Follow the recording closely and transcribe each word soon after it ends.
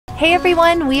Hey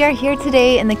everyone, we are here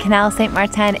today in the Canal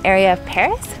Saint-Martin area of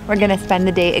Paris. We're going to spend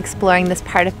the day exploring this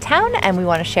part of town and we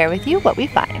want to share with you what we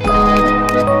find.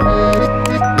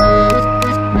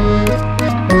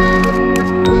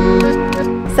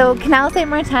 So Canal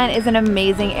Saint-Martin is an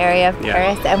amazing area of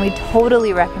Paris and we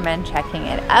totally recommend checking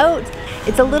it out.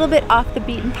 It's a little bit off the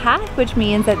beaten path, which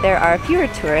means that there are fewer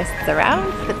tourists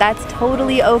around, but that's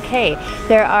totally okay.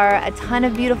 There are a ton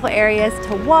of beautiful areas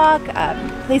to walk,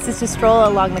 places to stroll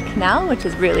along the canal, which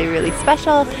is really, really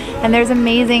special. And there's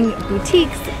amazing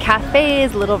boutiques,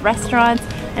 cafes, little restaurants,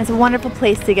 and it's a wonderful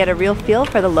place to get a real feel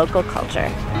for the local culture.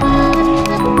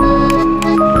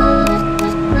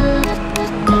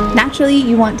 Naturally,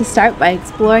 you want to start by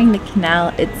exploring the canal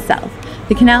itself.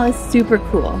 The canal is super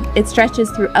cool. It stretches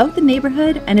throughout the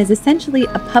neighborhood and is essentially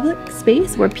a public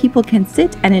space where people can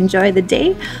sit and enjoy the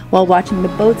day while watching the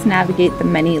boats navigate the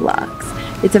many locks.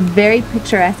 It's a very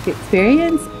picturesque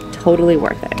experience, totally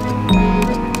worth it.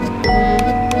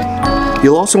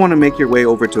 You'll also want to make your way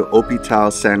over to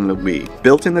Hôpital Saint Louis.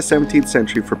 Built in the 17th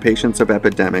century for patients of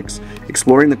epidemics,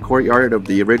 exploring the courtyard of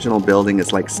the original building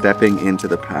is like stepping into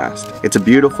the past. It's a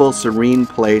beautiful, serene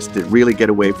place to really get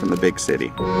away from the big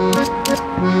city.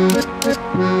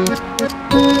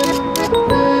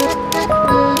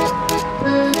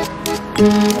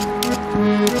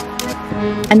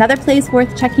 Another place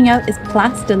worth checking out is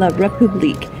Place de la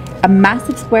République, a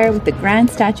massive square with the grand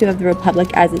statue of the Republic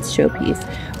as its showpiece.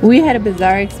 We had a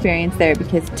bizarre experience there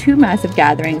because two massive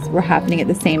gatherings were happening at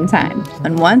the same time.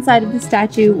 On one side of the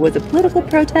statue was a political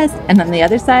protest, and on the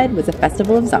other side was a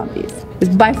festival of zombies. It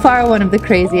was by far one of the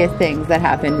craziest things that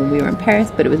happened when we were in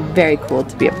Paris, but it was very cool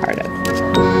to be a part of.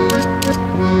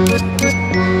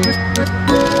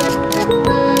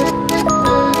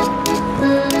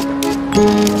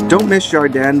 Don't miss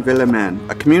Jardin Villemin,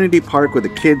 a community park with a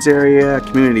kids area, a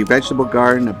community vegetable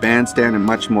garden, a bandstand, and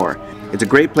much more. It's a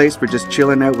great place for just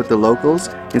chilling out with the locals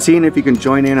and seeing if you can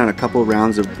join in on a couple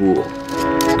rounds of pool.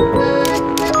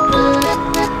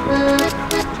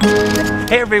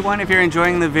 Hey everyone, if you're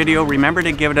enjoying the video, remember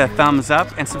to give it a thumbs up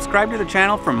and subscribe to the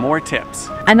channel for more tips.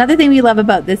 Another thing we love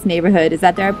about this neighborhood is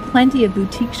that there are plenty of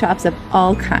boutique shops of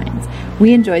all kinds.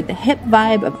 We enjoyed the hip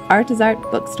vibe of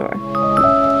Artazart bookstore.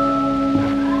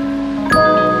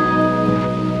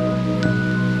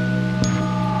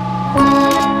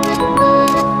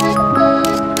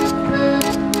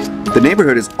 The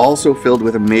neighborhood is also filled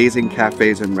with amazing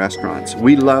cafes and restaurants.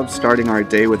 We love starting our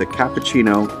day with a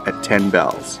cappuccino at 10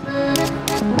 bells.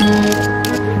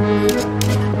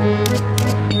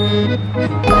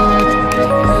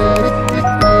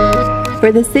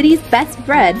 For the city's best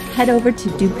bread, head over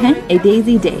to Du Pain et des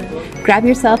Idées. Grab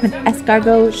yourself an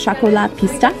escargot chocolat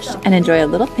pistache and enjoy a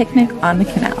little picnic on the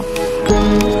canal.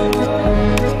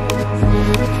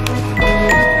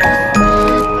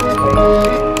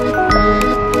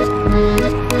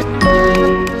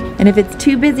 And if it's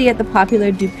too busy at the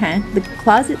popular Du Pain, the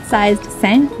closet-sized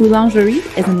Sain Boulangerie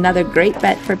is another great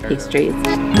bet for pastries.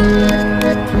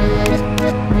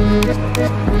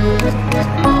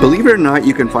 Believe it or not,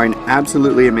 you can find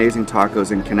absolutely amazing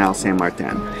tacos in Canal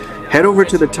Saint-Martin. Head over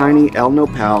to the tiny El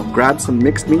Nopal, grab some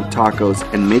mixed meat tacos,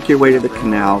 and make your way to the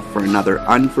canal for another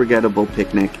unforgettable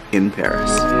picnic in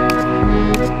Paris.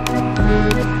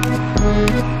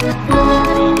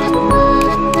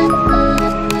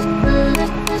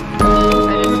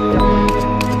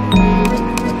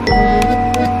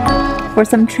 For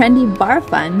some trendy bar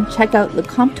fun, check out Le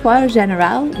Comptoir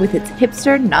Général with its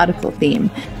hipster nautical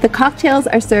theme. The cocktails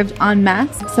are served en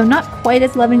masse, so not quite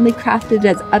as lovingly crafted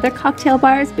as other cocktail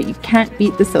bars, but you can't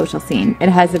beat the social scene. It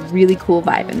has a really cool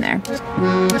vibe in there.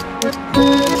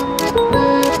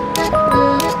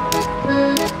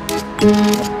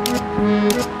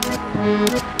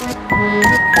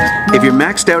 If you're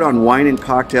maxed out on wine and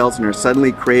cocktails and are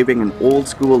suddenly craving an old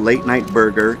school late night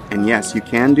burger, and yes, you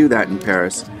can do that in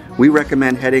Paris, we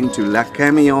recommend heading to La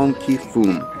Camion qui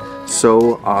Fume.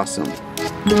 So awesome.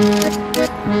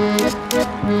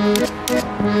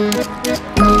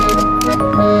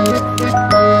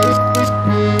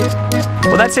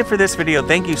 Well, that's it for this video.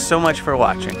 Thank you so much for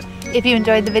watching. If you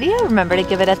enjoyed the video, remember to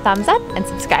give it a thumbs up and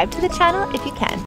subscribe to the channel if you can.